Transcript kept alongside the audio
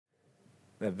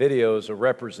That video is a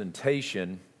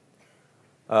representation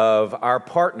of our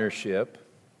partnership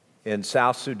in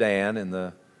South Sudan in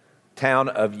the town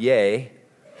of Yei,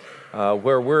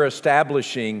 where we're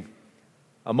establishing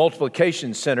a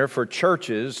multiplication center for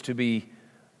churches to be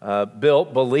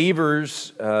built,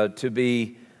 believers to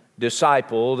be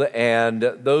discipled, and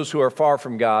those who are far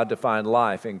from God to find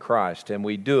life in Christ. And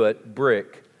we do it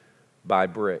brick by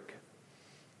brick.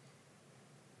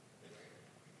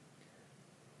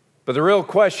 But the real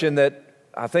question that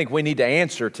I think we need to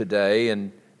answer today,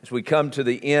 and as we come to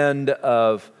the end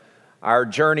of our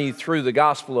journey through the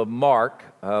Gospel of Mark,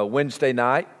 Wednesday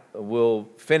night, we'll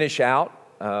finish out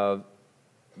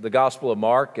the Gospel of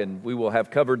Mark, and we will have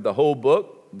covered the whole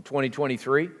book in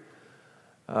 2023.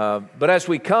 But as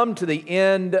we come to the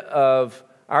end of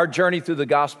our journey through the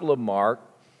Gospel of Mark,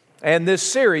 and this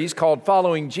series called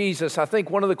Following Jesus, I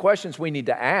think one of the questions we need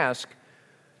to ask,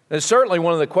 and certainly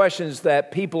one of the questions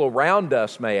that people around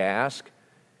us may ask,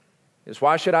 is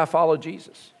why should I follow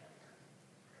Jesus?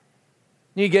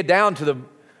 You get down to the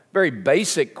very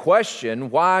basic question,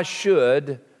 why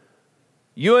should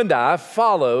you and I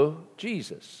follow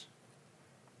Jesus?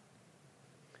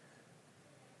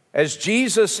 As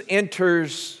Jesus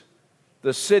enters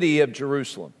the city of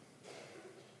Jerusalem,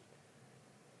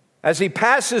 as he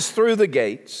passes through the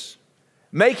gates,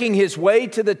 making his way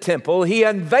to the temple, he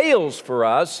unveils for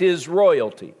us his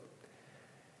royalty.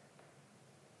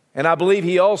 And I believe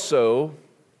he also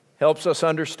helps us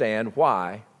understand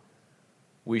why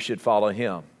we should follow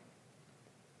him.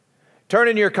 Turn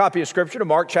in your copy of Scripture to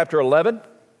Mark chapter 11.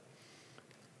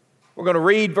 We're going to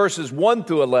read verses 1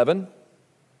 through 11.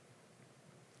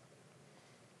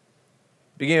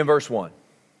 Beginning in verse 1.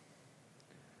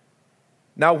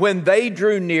 Now when they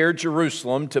drew near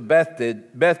Jerusalem to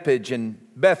Bethphage and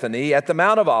Bethany at the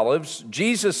Mount of Olives,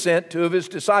 Jesus sent two of his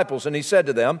disciples, and he said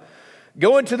to them,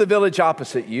 "Go into the village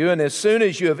opposite you, and as soon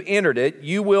as you have entered it,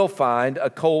 you will find a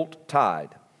colt tied,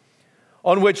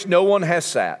 on which no one has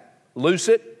sat. Loose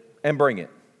it and bring it.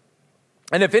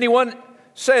 And if anyone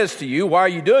says to you, 'Why are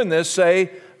you doing this?'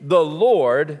 say, 'The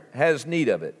Lord has need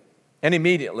of it, and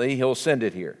immediately he'll send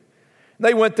it here.'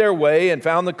 They went their way and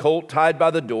found the colt tied by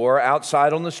the door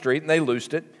outside on the street, and they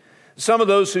loosed it. Some of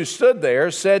those who stood there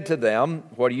said to them,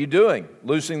 'What are you doing,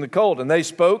 loosing the colt?' And they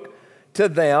spoke to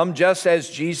them just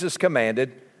as Jesus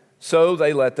commanded, so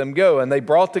they let them go. And they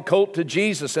brought the colt to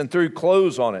Jesus and threw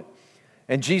clothes on it,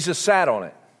 and Jesus sat on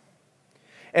it.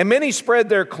 And many spread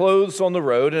their clothes on the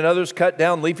road, and others cut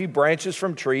down leafy branches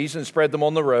from trees and spread them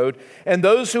on the road. And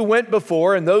those who went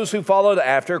before and those who followed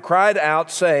after cried out,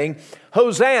 saying,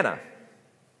 'Hosanna!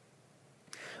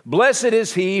 Blessed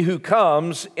is he who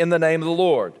comes in the name of the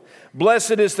Lord.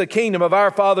 Blessed is the kingdom of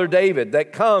our father David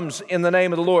that comes in the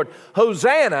name of the Lord.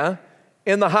 Hosanna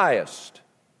in the highest.'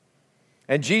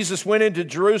 And Jesus went into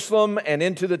Jerusalem and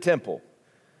into the temple.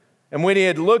 And when he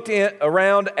had looked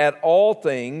around at all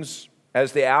things,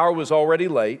 as the hour was already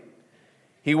late,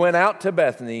 he went out to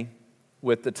Bethany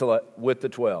with the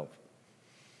 12.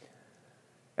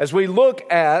 As we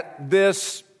look at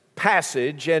this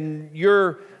passage, and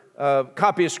your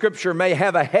copy of Scripture may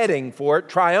have a heading for it,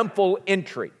 Triumphal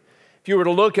Entry. If you were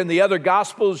to look in the other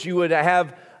Gospels, you would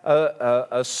have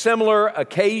a similar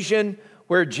occasion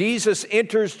where Jesus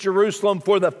enters Jerusalem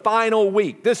for the final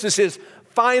week. This is his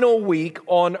final week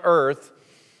on earth,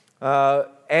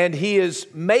 and he is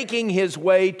making his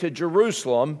way to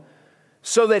Jerusalem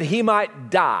so that he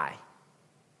might die.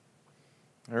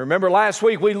 I remember last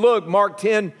week we looked, Mark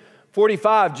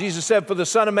 10:45, Jesus said, "For the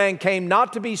Son of Man came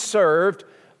not to be served,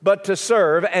 but to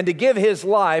serve, and to give his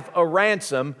life a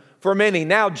ransom for many."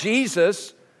 Now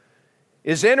Jesus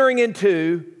is entering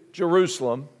into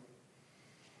Jerusalem,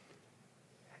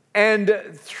 and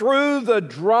through the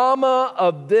drama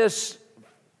of this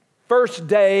first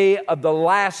day of the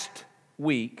last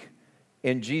week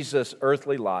in Jesus'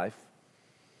 earthly life,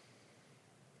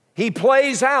 he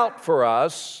plays out for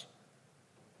us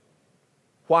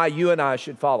why you and I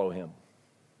should follow him.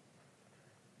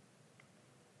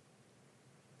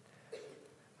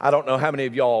 I don't know how many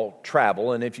of y'all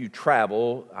travel, and if you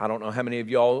travel, I don't know how many of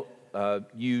y'all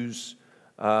use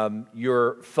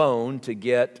your phone to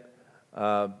get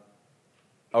a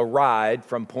ride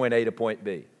from point A to point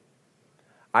B.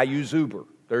 I use Uber.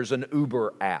 There's an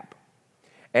Uber app.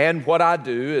 And what I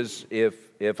do is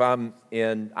if I'm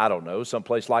in, I don't know,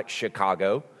 someplace like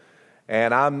Chicago,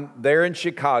 and I'm there in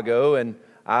Chicago, and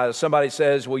somebody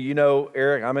says, "Well, you know,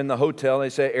 Eric," I'm in the hotel, and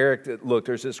they say, "Eric, look,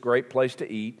 there's this great place to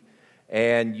eat,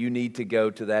 and you need to go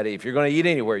to that. If you're going to eat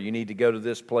anywhere, you need to go to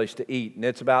this place to eat." And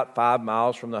it's about 5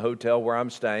 miles from the hotel where I'm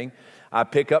staying. I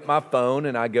pick up my phone,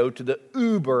 and I go to the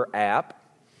Uber app,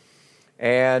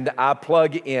 and I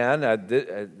plug in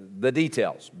the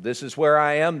details. This is where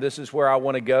I am. This is where I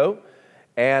want to go.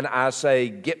 And I say,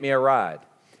 get me a ride.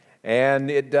 And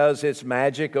it does its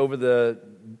magic over the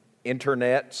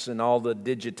internets and all the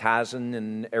digitizing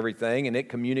and everything, and it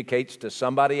communicates to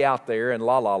somebody out there in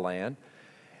La La Land,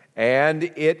 and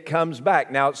it comes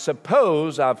back. Now,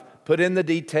 suppose I've put in the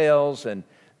details, and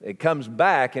it comes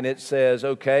back, and it says,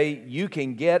 okay, you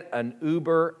can get an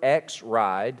Uber X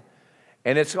ride,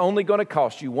 and it's only going to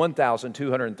cost you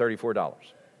 $1,234.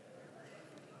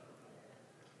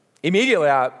 Immediately,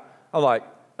 I'm like,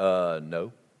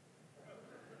 no.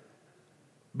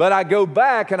 But I go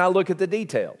back and I look at the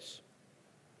details.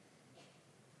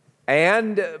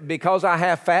 And because I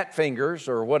have fat fingers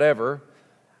or whatever,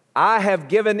 I have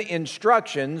given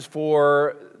instructions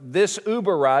for this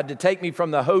Uber ride to take me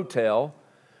from the hotel,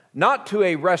 not to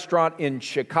a restaurant in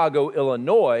Chicago,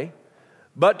 Illinois,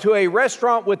 but to a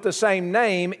restaurant with the same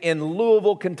name in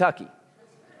Louisville, Kentucky.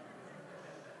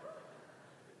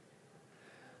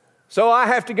 So I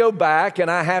have to go back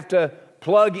and I have to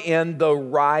plug in the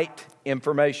right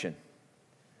information.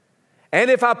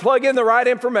 And if I plug in the right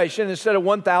information, instead of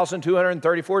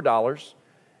 $1,234,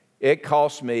 it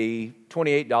costs me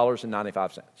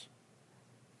 $28.95.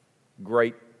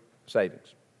 Great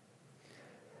savings.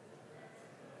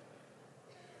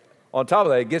 On top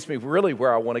of that, it gets me really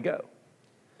where I want to go.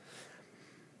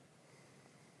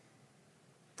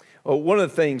 Well, one of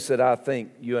the things that I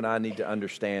think you and I need to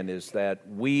understand is that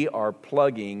we are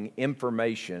plugging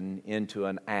information into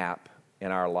an app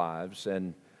in our lives,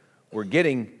 and we're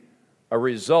getting a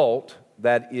result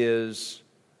that is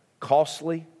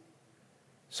costly,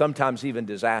 sometimes even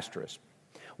disastrous.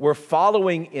 We're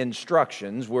following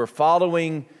instructions, we're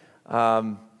following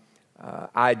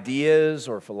ideas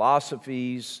or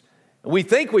philosophies. We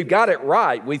think we've got it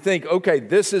right. We think, okay,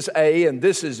 this is A and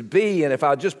this is B, and if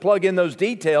I just plug in those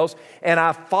details and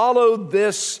I follow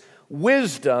this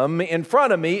wisdom in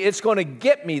front of me, it's going to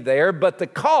get me there, but the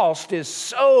cost is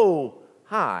so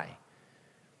high.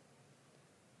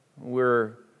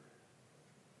 We're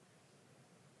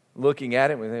looking at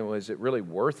it and we think, well, is it really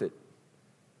worth it?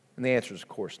 And the answer is, of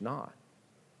course, not.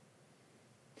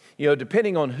 You know,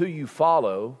 depending on who you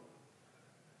follow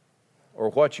or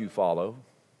what you follow,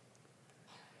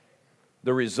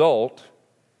 the result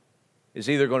is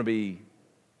either going to be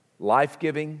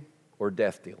life-giving or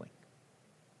death-dealing.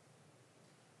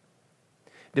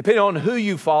 Depending on who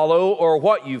you follow or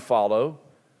what you follow,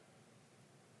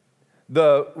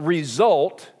 the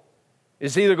result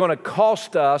is either going to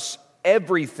cost us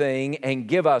everything and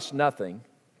give us nothing,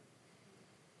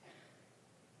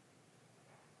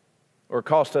 or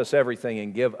cost us everything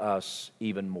and give us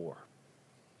even more.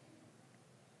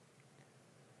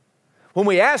 When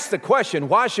we ask the question,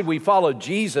 why should we follow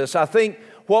Jesus? I think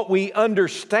what we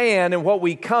understand and what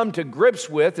we come to grips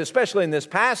with, especially in this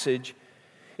passage,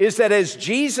 is that as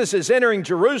Jesus is entering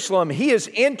Jerusalem, He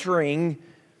is entering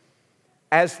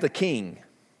as the King.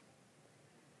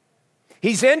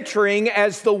 He's entering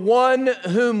as the one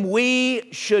whom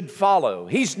we should follow.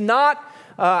 He's not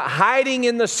hiding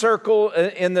in the circle,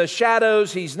 in the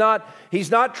shadows. He's not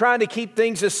trying to keep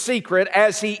things a secret.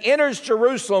 As He enters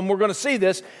Jerusalem, we're going to see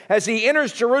this, as He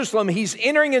enters Jerusalem, He's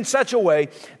entering in such a way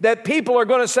that people are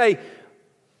going to say,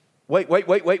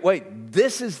 wait,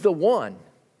 this is the one.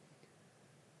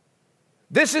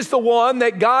 This is the one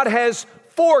that God has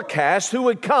forecast who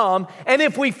would come, and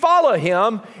if we follow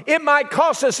Him, it might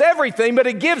cost us everything, but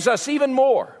it gives us even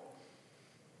more.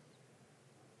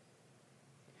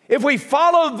 If we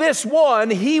follow this one,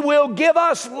 He will give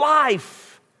us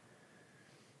life.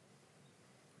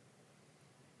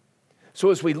 So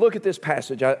as we look at this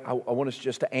passage, I want us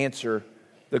just to answer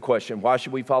the question, why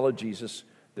should we follow Jesus?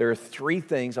 There are three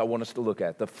things I want us to look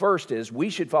at. The first is we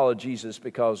should follow Jesus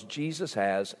because Jesus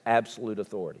has absolute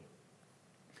authority.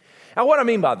 Now, what I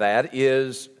mean by that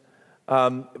is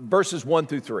verses 1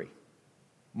 through 3.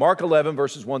 Mark 11,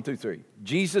 verses 1 through 3.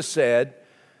 Jesus said,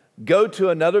 go to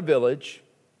another village.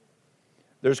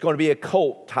 There's going to be a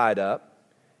colt tied up.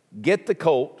 Get the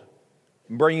colt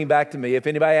and bring him back to me. If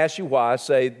anybody asks you why,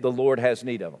 say the Lord has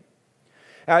need of him.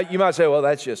 Now, you might say, well,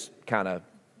 that's just kind of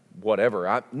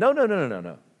whatever.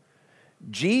 No.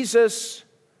 Jesus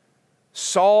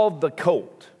saw the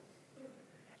colt,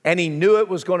 and He knew it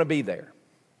was going to be there.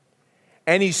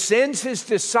 And He sends His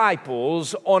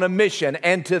disciples on a mission.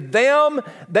 And to them,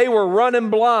 they were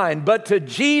running blind. But to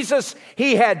Jesus,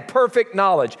 He had perfect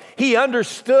knowledge. He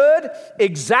understood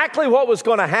exactly what was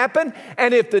going to happen.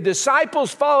 And if the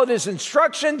disciples followed His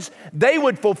instructions, they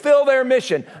would fulfill their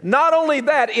mission. Not only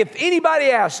that, if anybody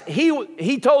asked,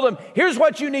 He told them, here's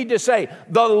what you need to say.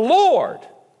 The Lord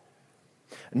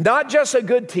Not just a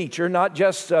good teacher, not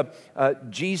just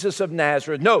Jesus of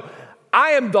Nazareth. No,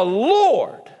 I am the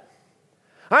Lord.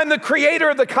 I am the creator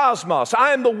of the cosmos.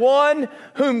 I am the one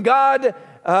whom God,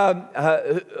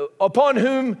 upon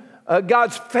whom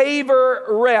God's favor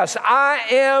rests. I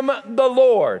am the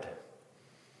Lord.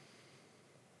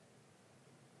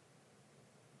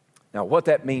 Now, what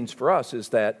that means for us is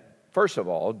that, first of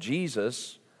all,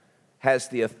 Jesus has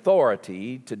the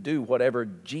authority to do whatever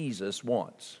Jesus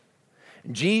wants.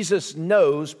 Jesus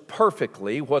knows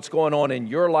perfectly what's going on in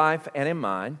your life and in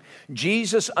mine.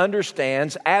 Jesus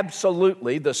understands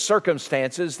absolutely the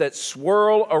circumstances that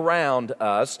swirl around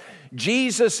us.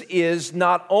 Jesus is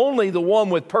not only the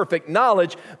one with perfect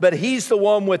knowledge, but He's the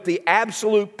one with the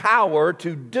absolute power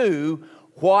to do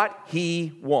what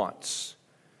He wants.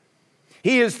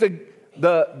 He is the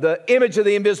image of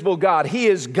the invisible God. He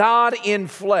is God in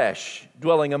flesh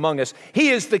dwelling among us. He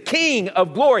is the King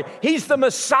of glory. He's the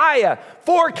Messiah.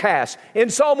 Forecast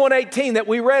in Psalm 118 that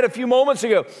we read a few moments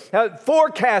ago.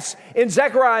 Forecasts in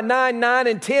Zechariah 9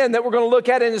 and 10 that we're going to look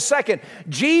at in a second.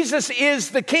 Jesus is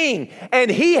the King, and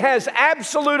He has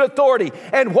absolute authority.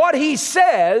 And what He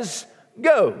says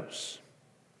goes.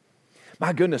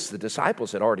 My goodness, the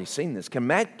disciples had already seen this.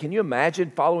 Can you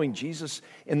imagine following Jesus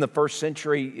in the first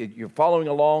century? You're following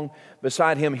along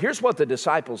beside Him. Here's what the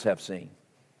disciples have seen.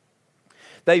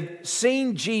 They've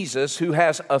seen Jesus who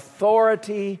has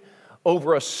authority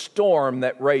over a storm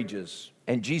that rages,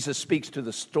 and Jesus speaks to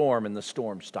the storm and the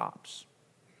storm stops.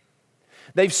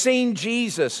 They've seen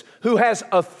Jesus who has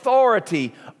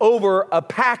authority over a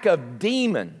pack of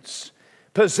demons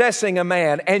possessing a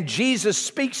man, and Jesus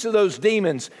speaks to those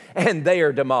demons and they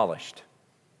are demolished.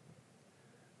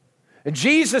 And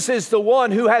Jesus is the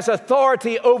one who has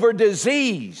authority over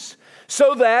disease,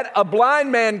 so that a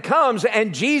blind man comes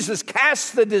and Jesus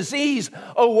casts the disease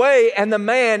away and the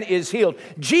man is healed.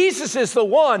 Jesus is the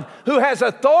one who has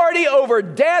authority over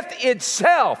death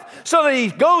itself, so that He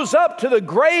goes up to the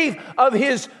grave of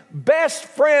His best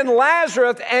friend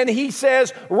Lazarus and He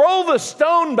says, roll the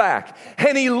stone back.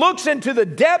 And He looks into the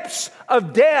depths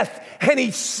of death and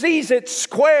He sees it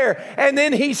square. And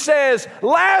then He says,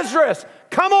 Lazarus,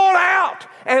 come on out.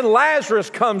 And Lazarus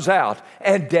comes out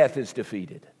and death is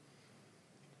defeated.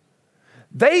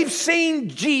 They've seen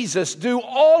Jesus do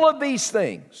all of these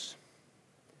things.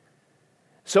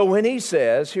 So when He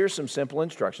says, here's some simple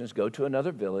instructions, go to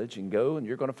another village and go and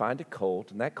you're going to find a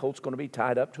colt, and that colt's going to be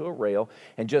tied up to a rail,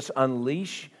 and just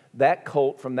unleash that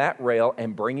colt from that rail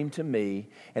and bring him to me.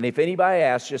 And if anybody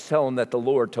asks, just tell them that the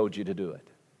Lord told you to do it.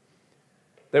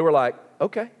 They were like,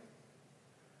 okay,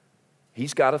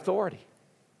 He's got authority.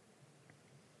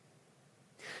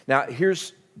 Now,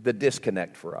 here's the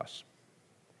disconnect for us.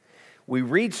 We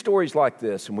read stories like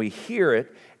this and we hear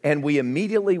it and we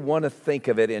immediately want to think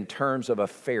of it in terms of a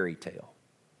fairy tale.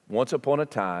 Once upon a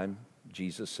time,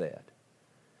 Jesus said.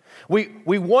 We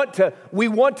want to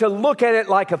look at it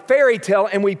like a fairy tale,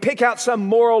 and we pick out some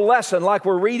moral lesson like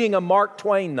we're reading a Mark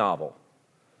Twain novel.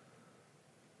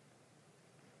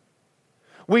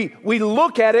 We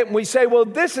look at it and we say, well,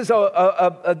 this is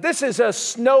a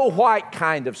Snow White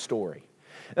kind of story.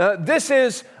 This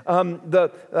is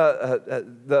the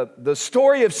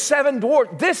story of seven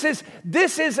dwarfs.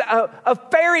 This is a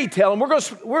fairy tale, and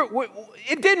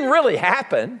it didn't really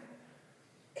happen.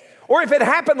 Or if it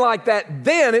happened like that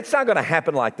then, it's not going to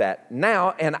happen like that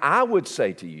now. And I would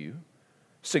say to you,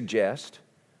 suggest,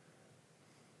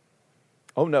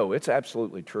 oh no, it's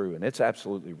absolutely true and it's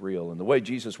absolutely real. And the way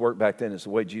Jesus worked back then is the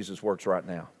way Jesus works right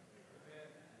now.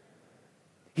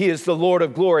 He is the Lord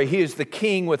of glory. He is the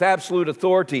King with absolute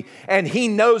authority. And He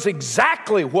knows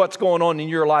exactly what's going on in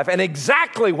your life and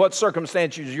exactly what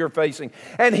circumstances you're facing.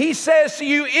 And He says to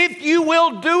you, if you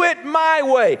will do it my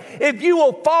way, if you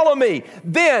will follow me,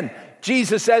 then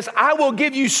Jesus says, I will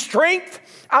give you strength.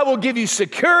 I will give you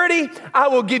security. I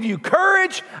will give you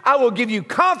courage. I will give you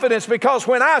confidence, because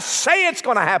when I say it's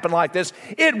going to happen like this,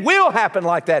 it will happen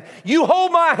like that. You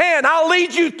hold my hand. I'll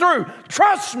lead you through.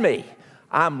 Trust me.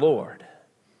 I'm Lord.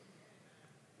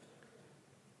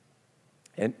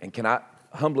 And can I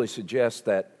humbly suggest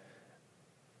that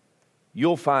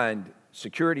you'll find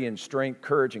security and strength,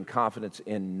 courage and confidence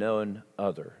in none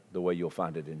other the way you'll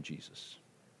find it in Jesus.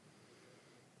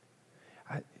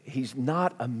 He's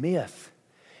not a myth.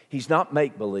 He's not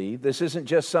make-believe. This isn't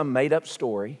just some made-up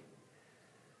story.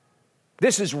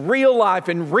 This is real life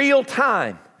in real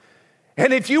time.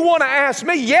 And if you want to ask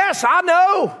me, yes, I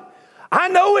know. I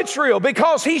know it's real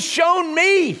because He's shown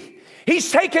me.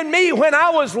 He's taken me when I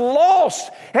was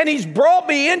lost, and He's brought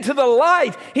me into the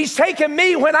light. He's taken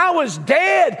me when I was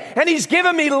dead, and He's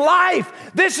given me life.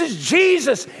 This is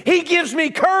Jesus. He gives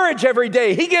me courage every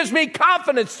day. He gives me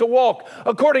confidence to walk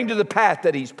according to the path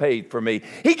that He's paved for me.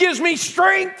 He gives me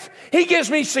strength. He gives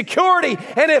me security.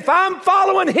 And if I'm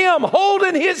following Him,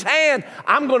 holding His hand,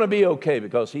 I'm going to be okay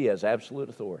because He has absolute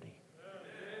authority.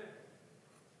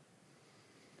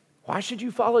 Why should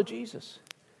you follow Jesus?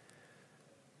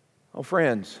 Oh,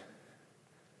 friends,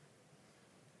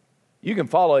 you can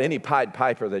follow any Pied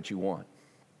Piper that you want,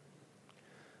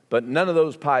 but none of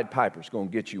those Pied Pipers going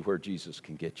to get you where Jesus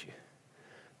can get you,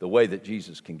 the way that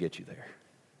Jesus can get you there.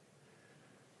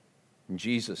 And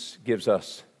Jesus gives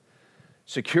us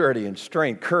security and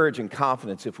strength, courage and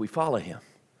confidence if we follow Him.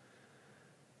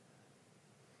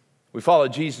 We follow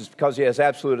Jesus because He has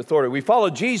absolute authority. We follow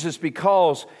Jesus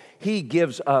because He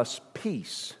gives us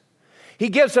peace. He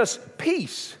gives us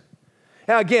peace.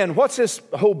 Now again, what's this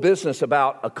whole business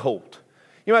about a colt?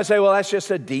 You might say, well, that's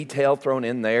just a detail thrown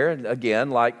in there. Again,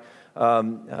 like,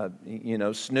 snoozy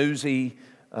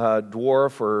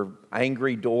dwarf or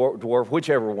angry dwarf,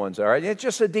 whichever ones are. It's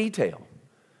just a detail.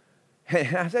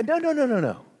 I said,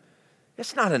 no.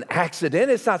 It's not an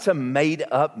accident. It's not some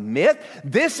made-up myth.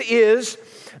 This is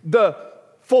the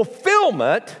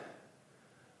fulfillment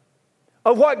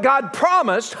of what God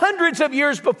promised hundreds of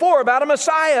years before about a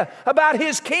Messiah, about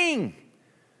His King.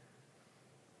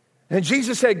 And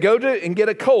Jesus said, go and get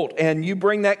a colt, and you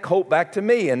bring that colt back to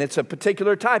me. And it's a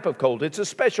particular type of colt. It's a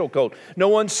special colt. No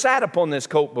one sat upon this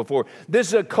colt before. This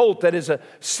is a colt that is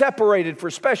separated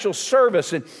for special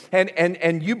service.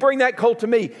 And you bring that colt to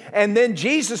me. And then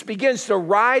Jesus begins to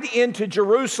ride into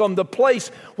Jerusalem, the place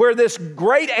where this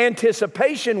great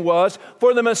anticipation was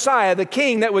for the Messiah, the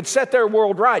King that would set their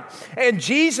world right. And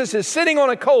Jesus is sitting on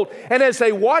a colt. And as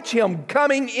they watch Him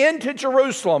coming into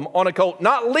Jerusalem on a colt,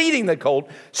 not leading the colt,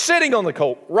 sitting on the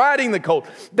colt, riding the colt,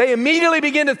 they immediately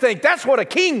begin to think that's what a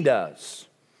king does.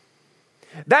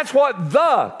 That's what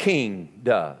the King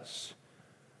does.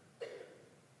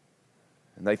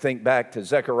 And they think back to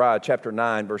Zechariah chapter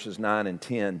 9, verses 9 and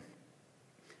 10.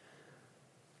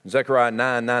 Zechariah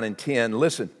 9 and 10.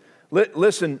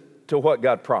 Listen to what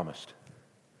God promised.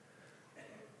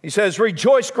 He says,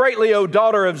 rejoice greatly, O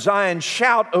daughter of Zion.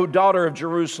 Shout, O daughter of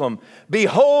Jerusalem.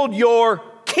 Behold, your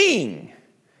King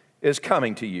is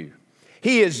coming to you.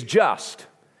 He is just,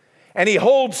 and He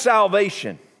holds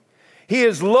salvation. He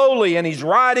is lowly, and He's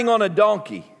riding on a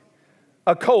donkey,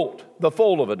 a colt, the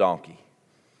foal of a donkey.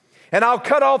 And I'll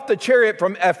cut off the chariot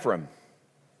from Ephraim,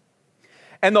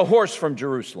 and the horse from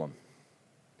Jerusalem.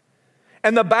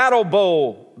 And the battle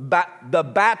bow,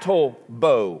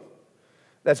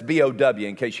 that's B-O-W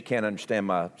in case you can't understand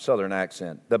my southern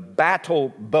accent. The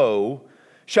battle bow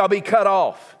shall be cut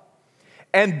off.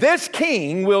 And this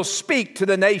King will speak to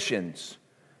the nations,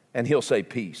 and He'll say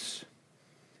peace.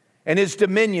 And His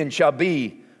dominion shall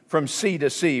be from sea to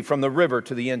sea, from the river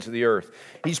to the ends of the earth.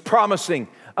 He's promising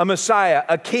a Messiah,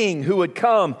 a King who would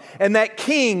come, and that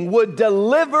King would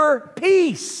deliver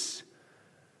peace.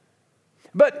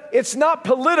 But it's not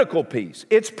political peace,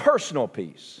 it's personal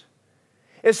peace.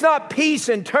 It's not peace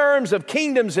in terms of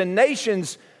kingdoms and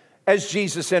nations as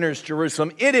Jesus enters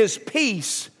Jerusalem. It is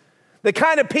peace, the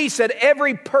kind of peace that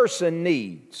every person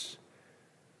needs.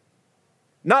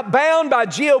 Not bound by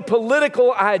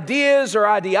geopolitical ideas or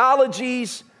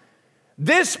ideologies.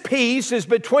 This peace is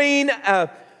between a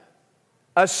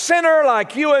sinner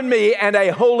like you and me and a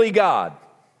holy God.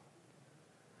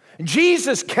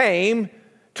 Jesus came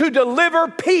to deliver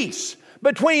peace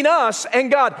between us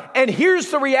and God. And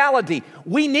here's the reality.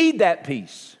 We need that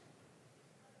peace.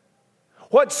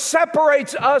 What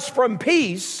separates us from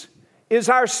peace is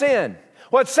our sin.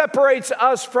 What separates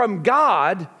us from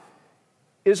God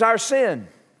is our sin.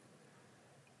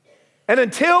 And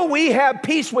until we have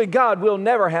peace with God, we'll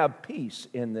never have peace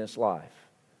in this life.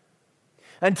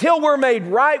 Until we're made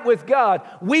right with God,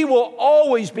 we will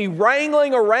always be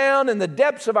wrangling around in the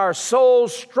depths of our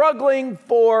souls, struggling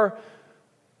for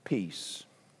peace.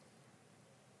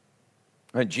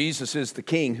 And Jesus is the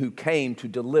King who came to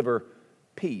deliver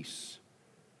peace.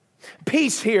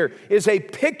 Peace here is a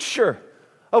picture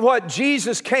of what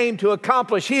Jesus came to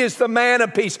accomplish. He is the man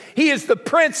of peace. He is the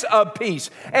Prince of Peace.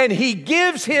 And He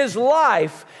gives His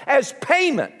life as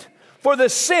payment for the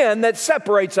sin that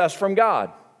separates us from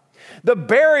God. The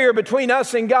barrier between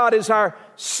us and God is our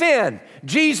sin.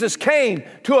 Jesus came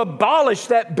to abolish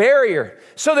that barrier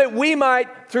so that we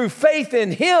might, through faith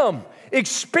in Him,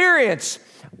 experience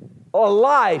a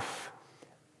life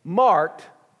marked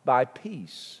by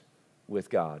peace with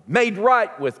God, made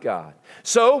right with God.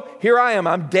 So here I am.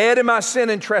 I'm dead in my sin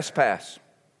and trespass.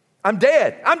 I'm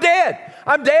dead. I'm dead.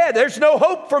 I'm dead. There's no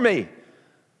hope for me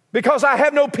because I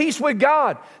have no peace with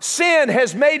God. Sin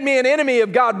has made me an enemy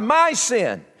of God. My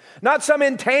sin, not some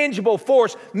intangible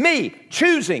force. Me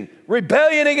choosing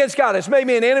rebellion against God has made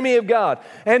me an enemy of God.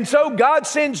 And so God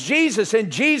sends Jesus,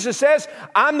 and Jesus says,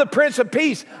 I'm the Prince of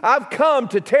Peace. I've come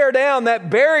to tear down that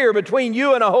barrier between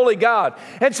you and a holy God.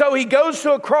 And so he goes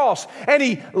to a cross, and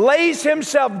he lays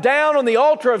himself down on the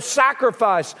altar of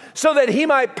sacrifice so that he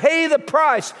might pay the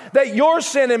price that your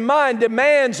sin and mine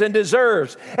demands and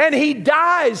deserves. And he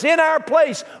dies in our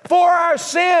place for our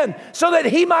sin so that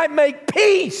he might make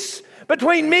peace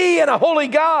between me and a holy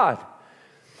God.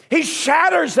 He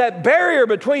shatters that barrier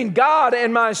between God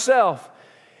and myself.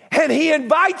 And he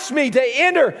invites me to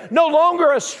enter no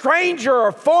longer a stranger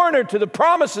or foreigner to the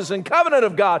promises and covenant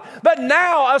of God, but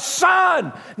now a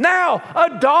son, now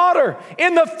a daughter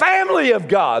in the family of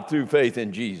God through faith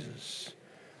in Jesus.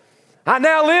 I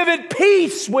now live at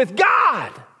peace with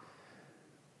God.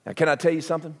 Now, can I tell you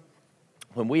something?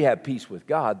 When we have peace with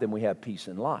God, then we have peace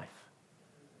in life.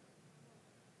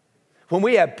 When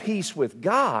we have peace with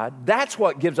God, that's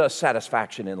what gives us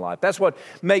satisfaction in life. That's what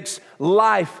makes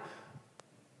life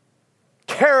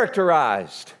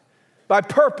characterized by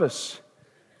purpose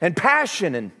and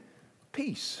passion and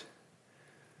peace.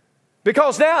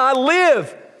 Because now I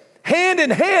live hand in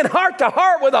hand, heart to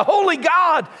heart with a holy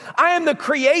God. I am the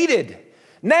created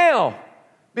now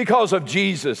because of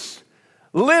Jesus,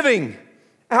 living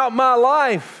out my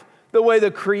life the way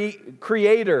the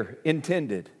Creator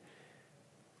intended.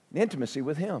 Intimacy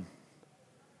with Him.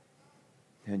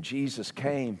 And Jesus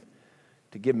came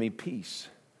to give me peace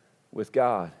with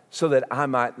God so that I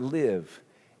might live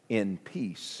in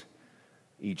peace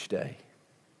each day.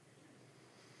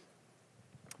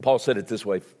 Paul said it this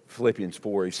way, Philippians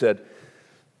 4. He said,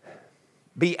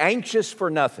 be anxious for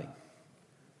nothing.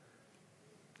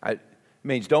 It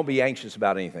means don't be anxious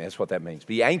about anything. That's what that means.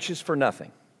 Be anxious for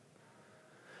nothing,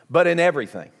 but in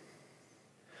everything.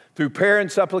 Through prayer and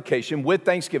supplication, with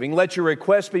thanksgiving, let your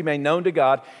requests be made known to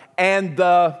God, and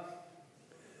the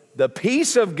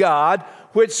peace of God,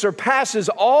 which surpasses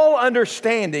all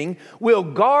understanding, will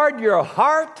guard your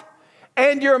heart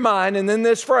and your mind. And then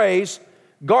this phrase,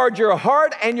 guard your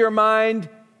heart and your mind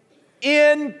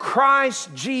in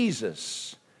Christ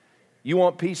Jesus. You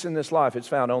want peace in this life? It's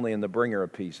found only in the bringer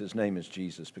of peace. His name is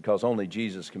Jesus, because only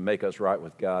Jesus can make us right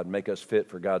with God, make us fit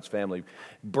for God's family,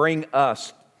 bring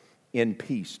us in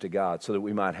peace to God so that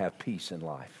we might have peace in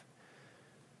life.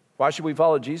 Why should we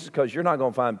follow Jesus? Because you're not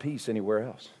going to find peace anywhere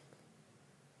else.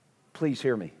 Please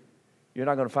hear me. You're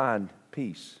not going to find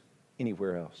peace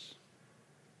anywhere else.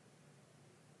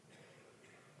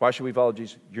 Why should we follow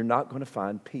Jesus? You're not going to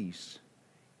find peace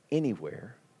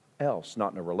anywhere else.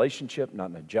 Not in a relationship, not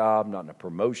in a job, not in a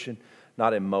promotion,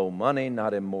 not in more money,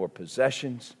 not in more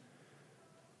possessions.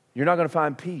 You're not going to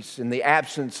find peace in the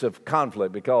absence of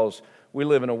conflict, because we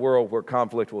live in a world where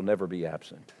conflict will never be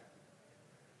absent.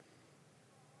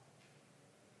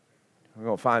 We're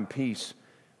going to find peace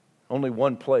only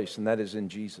one place, and that is in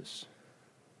Jesus.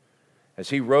 As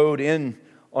he rode in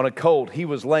on a colt, he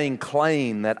was laying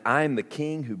claim that I'm the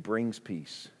king who brings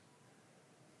peace.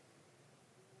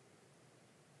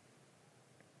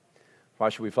 Why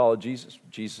should we follow Jesus?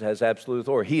 Jesus has absolute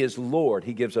authority. He is Lord.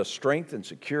 He gives us strength and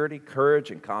security,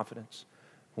 courage and confidence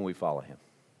when we follow him.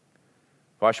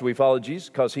 Why should we follow Jesus?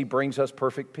 Because he brings us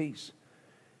perfect peace.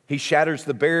 He shatters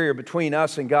the barrier between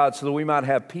us and God so that we might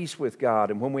have peace with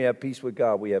God. And when we have peace with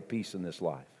God, we have peace in this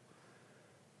life.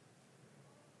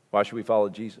 Why should we follow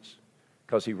Jesus?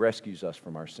 Because he rescues us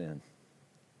from our sin.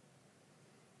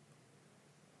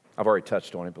 I've already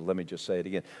touched on it, but let me just say it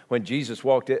again. When Jesus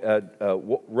rode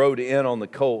in on the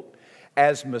colt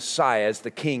as Messiah, as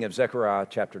the King of Zechariah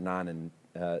chapter 9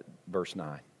 and verse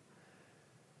 9.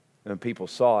 And people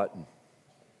saw it, and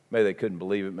maybe they couldn't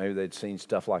believe it. Maybe they'd seen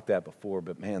stuff like that before.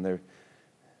 But man,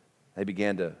 they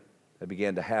began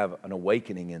to have an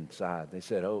awakening inside. They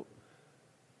said, "Oh,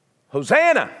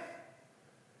 Hosanna!"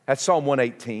 That's Psalm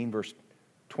 118, verse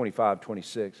 25,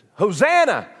 26.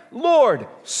 Hosanna! Lord,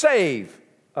 save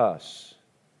us.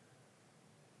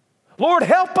 Lord,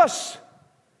 help us.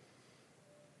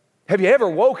 Have you ever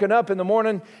woken up in the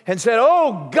morning and said,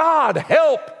 "Oh, God,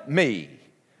 help me"?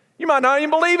 You might not even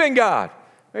believe in God.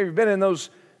 Maybe you've been in those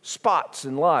spots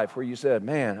in life where you said,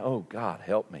 "Man, oh, God,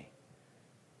 help me."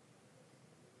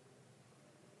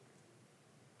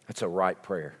 That's a right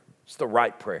prayer. It's the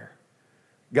right prayer.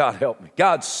 God, help me.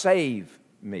 God, save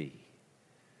me.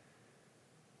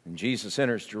 And Jesus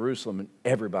enters Jerusalem and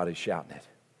everybody's shouting it.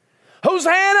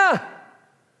 Hosanna!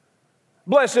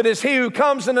 Blessed is he who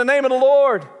comes in the name of the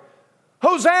Lord.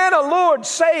 Hosanna, Lord,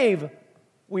 save,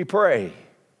 we pray.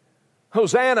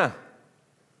 Hosanna.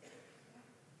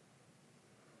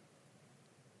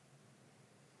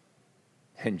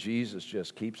 And Jesus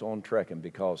just keeps on trekking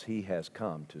because He has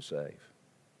come to save.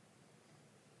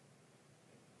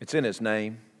 It's in His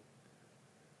name,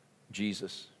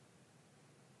 Jesus,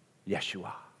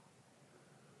 Yeshua.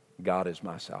 God is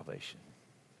my salvation.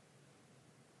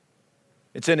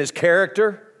 It's in His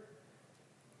character.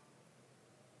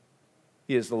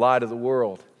 He is the light of the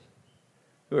world.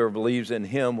 Whoever believes in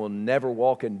Him will never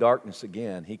walk in darkness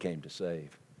again. He came to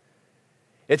save.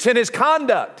 It's in His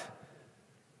conduct.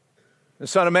 The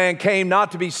Son of Man came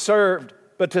not to be served,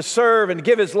 but to serve and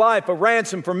give His life a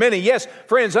ransom for many. Yes,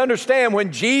 friends, understand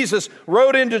when Jesus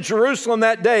rode into Jerusalem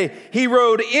that day, He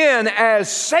rode in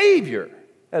as Savior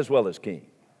as well as King.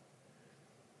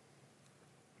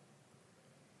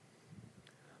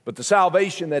 But the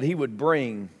salvation that He would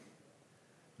bring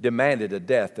demanded a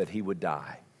death that He would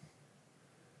die.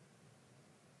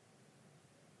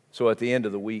 So at the end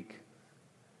of the week,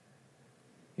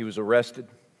 He was arrested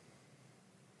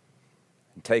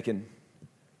and taken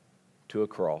to a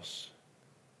cross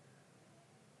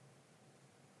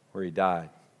where He died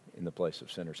in the place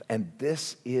of sinners. And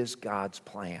this is God's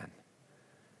plan.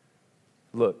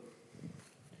 Look,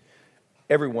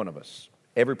 every one of us,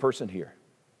 every person here,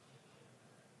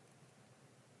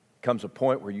 comes a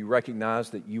point where you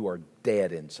recognize that you are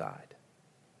dead inside.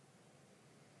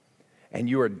 And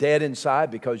you are dead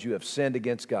inside because you have sinned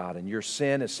against God, and your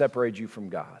sin has separated you from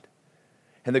God.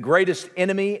 And the greatest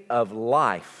enemy of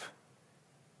life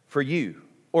for you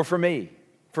or for me,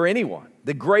 for anyone,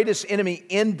 the greatest enemy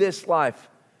in this life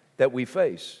that we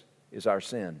face is our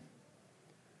sin.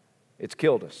 It's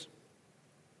killed us.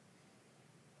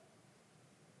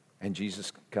 And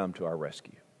Jesus came to our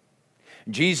rescue.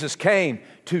 Jesus came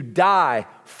to die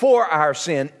for our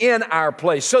sin in our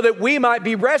place so that we might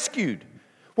be rescued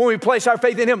when we place our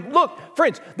faith in Him. Look,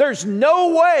 friends, there's no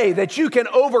way that you can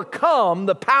overcome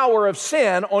the power of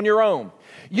sin on your own.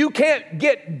 You can't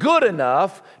get good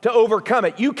enough to overcome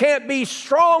it. You can't be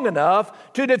strong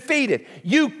enough to defeat it.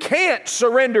 You can't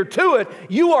surrender to it.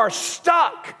 You are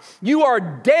stuck. You are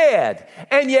dead.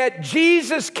 And yet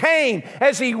Jesus came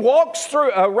as He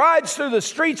rides through the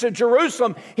streets of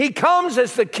Jerusalem. He comes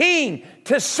as the King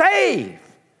to save,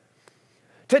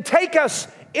 to take us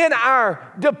in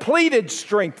our depleted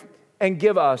strength and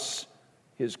give us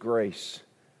His grace,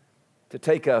 to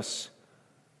take us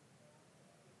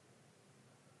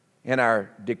in our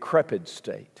decrepit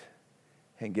state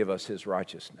and give us His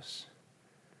righteousness.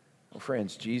 Well,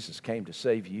 friends, Jesus came to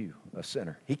save you, a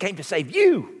sinner. He came to save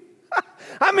you.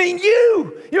 I mean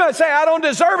you. You might say, I don't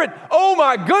deserve it. Oh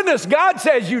my goodness, God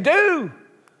says you do.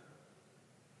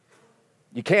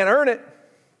 You can't earn it.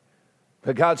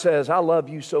 But God says, I love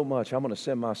you so much, I'm going to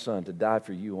send my Son to die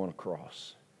for you on a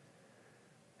cross.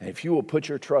 And if you will put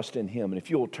your trust in Him, and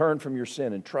if you will turn from your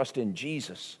sin and trust in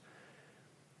Jesus,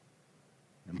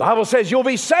 the Bible says you'll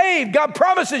be saved. God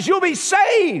promises you'll be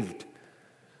saved.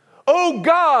 Oh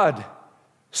God,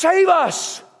 save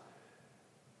us.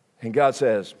 And God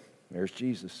says, there's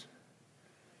Jesus.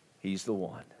 He's the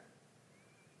one.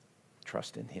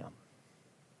 Trust in Him.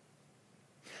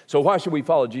 So why should we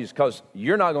follow Jesus? Because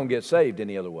you're not going to get saved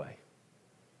any other way.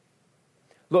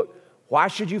 Look, why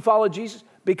should you follow Jesus?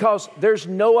 Because there's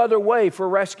no other way for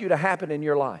rescue to happen in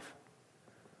your life.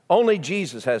 Only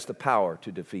Jesus has the power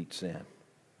to defeat sin.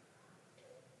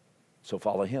 So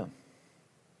follow Him.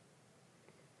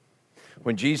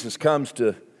 When Jesus comes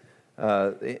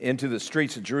into the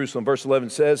streets of Jerusalem, verse 11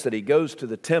 says that He goes to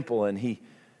the temple and He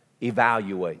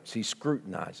evaluates, He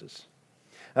scrutinizes.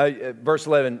 Verse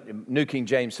 11, New King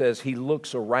James says He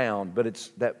looks around, but it's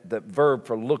that verb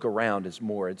for look around is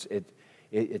more.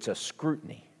 It's a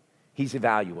scrutiny. He's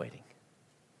evaluating.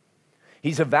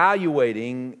 He's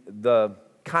evaluating the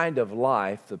kind of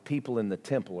life the people in the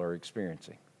temple are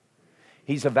experiencing.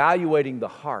 He's evaluating the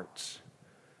hearts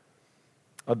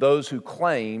of those who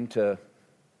claim to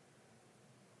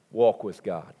walk with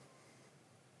God.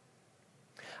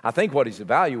 I think what He's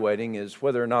evaluating is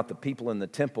whether or not the people in the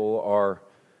temple are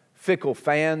fickle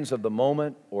fans of the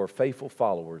moment or faithful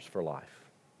followers for life.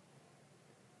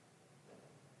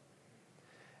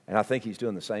 And I think He's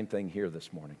doing the same thing here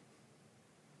this morning.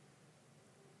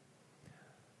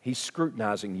 He's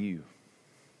scrutinizing you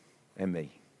and me.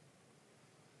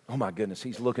 Oh my goodness,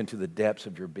 He's looking to the depths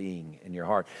of your being and your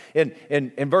heart.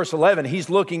 In verse 11, He's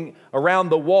looking around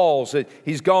the walls.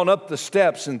 He's gone up the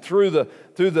steps and through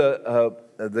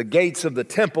the gates of the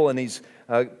temple, and He's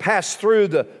passed through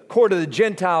the court of the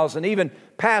Gentiles and even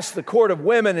past the court of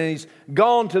women, and He's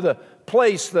gone to the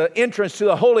place, the entrance to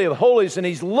the Holy of Holies, and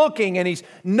he's looking and he's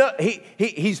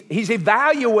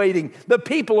evaluating the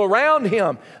people around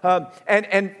him.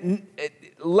 And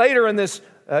later in this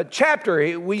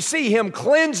chapter, we see him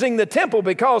cleansing the temple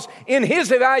because in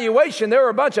his evaluation, there were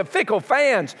a bunch of fickle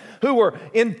fans who were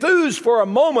enthused for a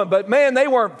moment, but man, they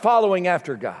weren't following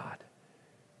after God.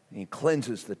 And he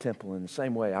cleanses the temple. In the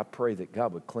same way, I pray that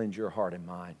God would cleanse your heart and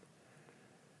mind.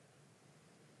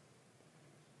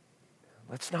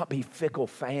 Let's not be fickle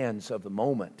fans of the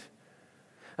moment.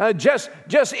 Just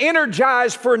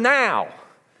energize for now.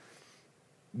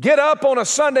 Get up on a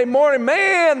Sunday morning,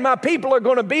 man, my people are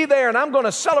going to be there and I'm going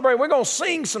to celebrate. We're going to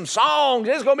sing some songs.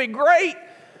 It's going to be great.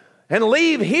 And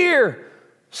leave here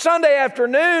Sunday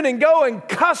afternoon and go and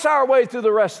cuss our way through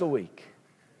the rest of the week.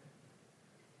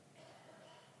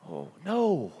 Oh,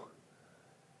 no.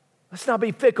 Let's not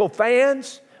be fickle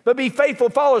fans, but be faithful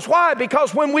followers. Why?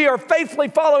 Because when we are faithfully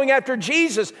following after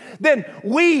Jesus, then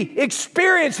we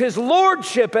experience His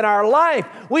lordship in our life.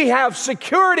 We have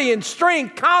security and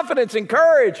strength, confidence and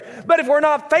courage. But if we're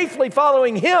not faithfully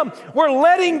following Him, we're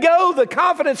letting go the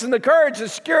confidence and the courage, the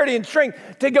security and strength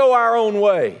to go our own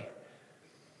way.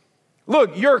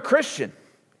 Look, you're a Christian,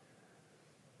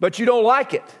 but you don't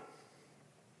like it.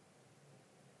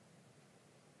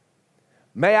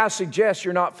 May I suggest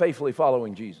you're not faithfully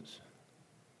following Jesus?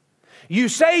 You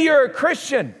say you're a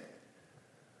Christian,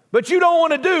 but you don't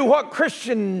want to do what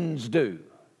Christians do.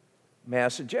 May I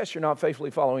suggest you're not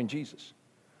faithfully following Jesus?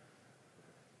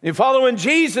 You're following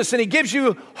Jesus and He gives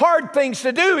you hard things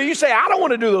to do. You say, I don't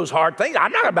want to do those hard things.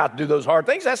 I'm not about to do those hard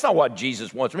things. That's not what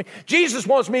Jesus wants me. Jesus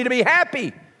wants me to be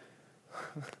happy.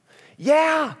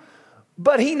 Yeah,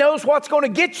 but He knows what's going to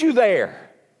get you there.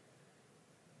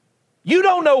 You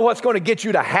don't know what's going to get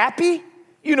you to happy.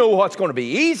 You know what's going to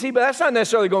be easy, but that's not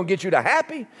necessarily going to get you to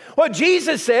happy. What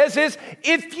Jesus says is,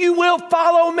 if you will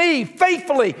follow me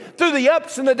faithfully through the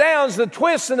ups and the downs, the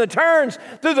twists and the turns,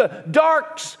 through the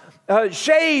dark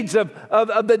shades of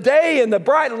the day and the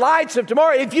bright lights of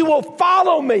tomorrow, if you will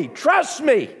follow me, trust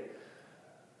me,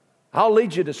 I'll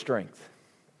lead you to strength.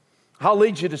 I'll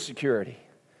lead you to security.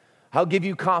 I'll give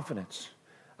you confidence.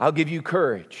 I'll give you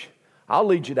courage. I'll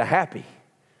lead you to happy.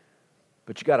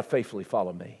 But you got to faithfully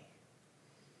follow me.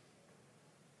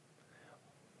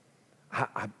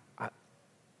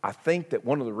 I think that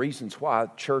one of the reasons why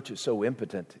church is so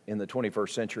impotent in the 21st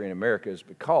century in America is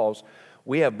because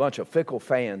we have a bunch of fickle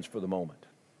fans for the moment.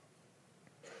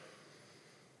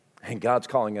 And God's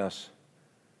calling us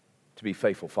to be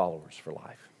faithful followers for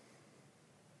life.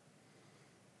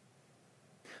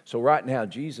 So right now,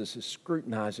 Jesus is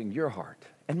scrutinizing your heart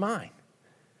and mine.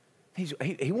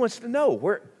 He wants to know,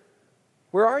 where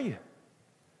are you?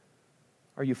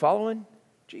 Are you following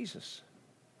Jesus?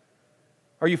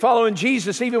 Are you following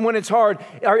Jesus even when it's hard?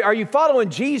 Are you following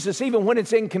Jesus even when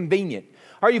it's inconvenient?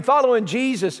 Are you following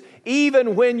Jesus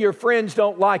even when your friends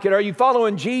don't like it? Are you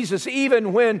following Jesus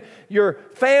even when your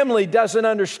family doesn't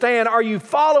understand? Are you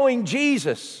following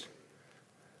Jesus?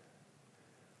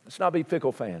 Let's not be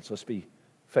fickle fans. Let's be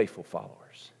faithful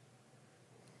followers.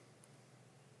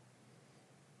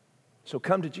 So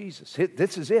come to Jesus.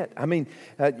 This is it. I mean,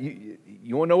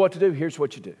 you want to know what to do? Here's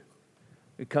what you do.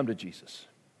 You come to Jesus.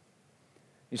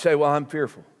 You say, well, I'm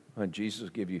fearful. Well, Jesus will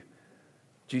give you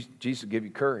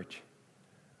courage.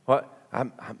 What?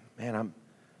 I'm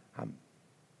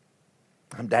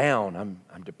down.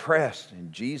 I'm depressed.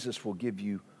 And Jesus will give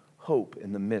you hope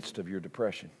in the midst of your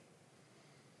depression.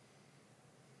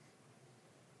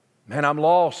 Man, I'm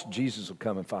lost. Jesus will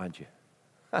come and find you.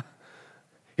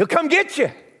 He'll come get you.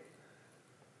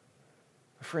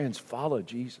 Friends, follow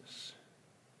Jesus.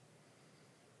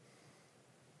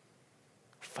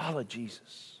 Follow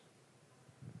Jesus.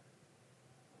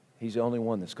 He's the only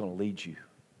one that's going to lead you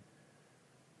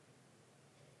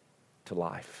to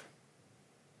life.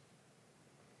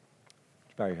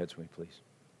 Bow your heads with me, please.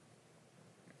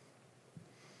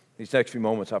 These next few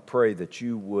moments, I pray that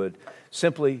you would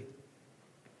simply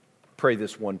pray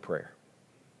this one prayer.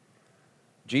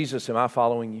 Jesus, am I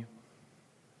following you?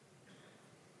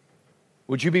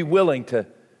 Would you be willing to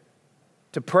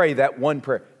pray that one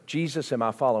prayer? Jesus, am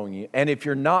I following you? And if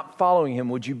you're not following Him,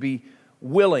 would you be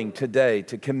willing today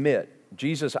to commit?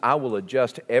 Jesus, I will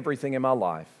adjust everything in my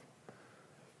life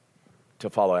to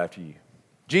follow after you.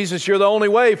 Jesus, you're the only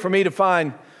way for me to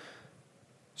find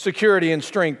security and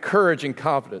strength, courage and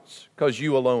confidence, because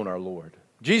you alone are Lord.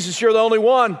 Jesus, you're the only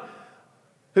one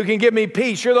who can give me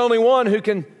peace. You're the only one who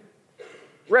can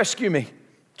rescue me.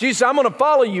 Jesus, I'm going to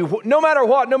follow you no matter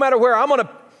what, no matter where. I'm going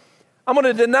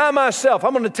to deny myself.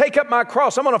 I'm going to take up my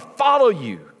cross. I'm going to follow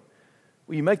you.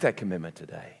 Will you make that commitment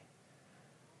today?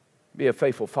 Be a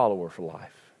faithful follower for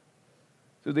life.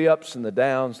 through the ups and the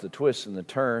downs, the twists and the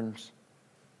turns,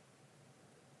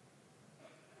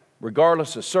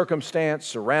 regardless of circumstance,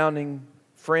 surrounding,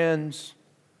 friends,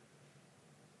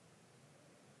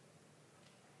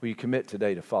 will you commit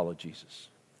today to follow Jesus?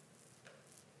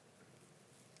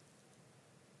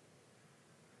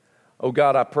 Oh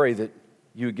God, I pray that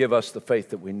you would give us the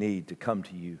faith that we need to come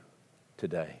to you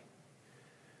today.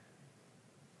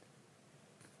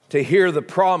 To hear the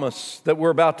promise that we're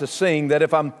about to sing, that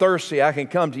if I'm thirsty, I can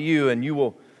come to you and you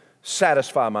will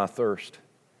satisfy my thirst.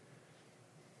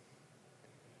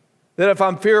 That if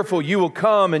I'm fearful, you will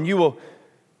come and you will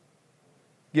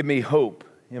give me hope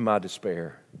in my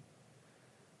despair.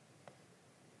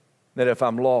 That if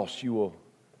I'm lost, you will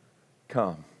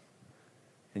come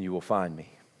and you will find me.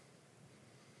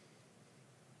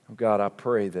 Oh God, I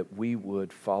pray that we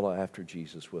would follow after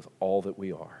Jesus with all that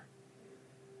we are,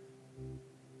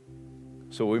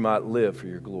 so we might live for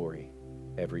your glory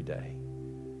every day.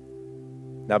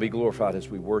 Now be glorified as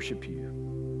we worship you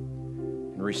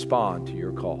and respond to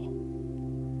your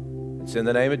call. It's in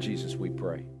the name of Jesus we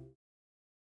pray.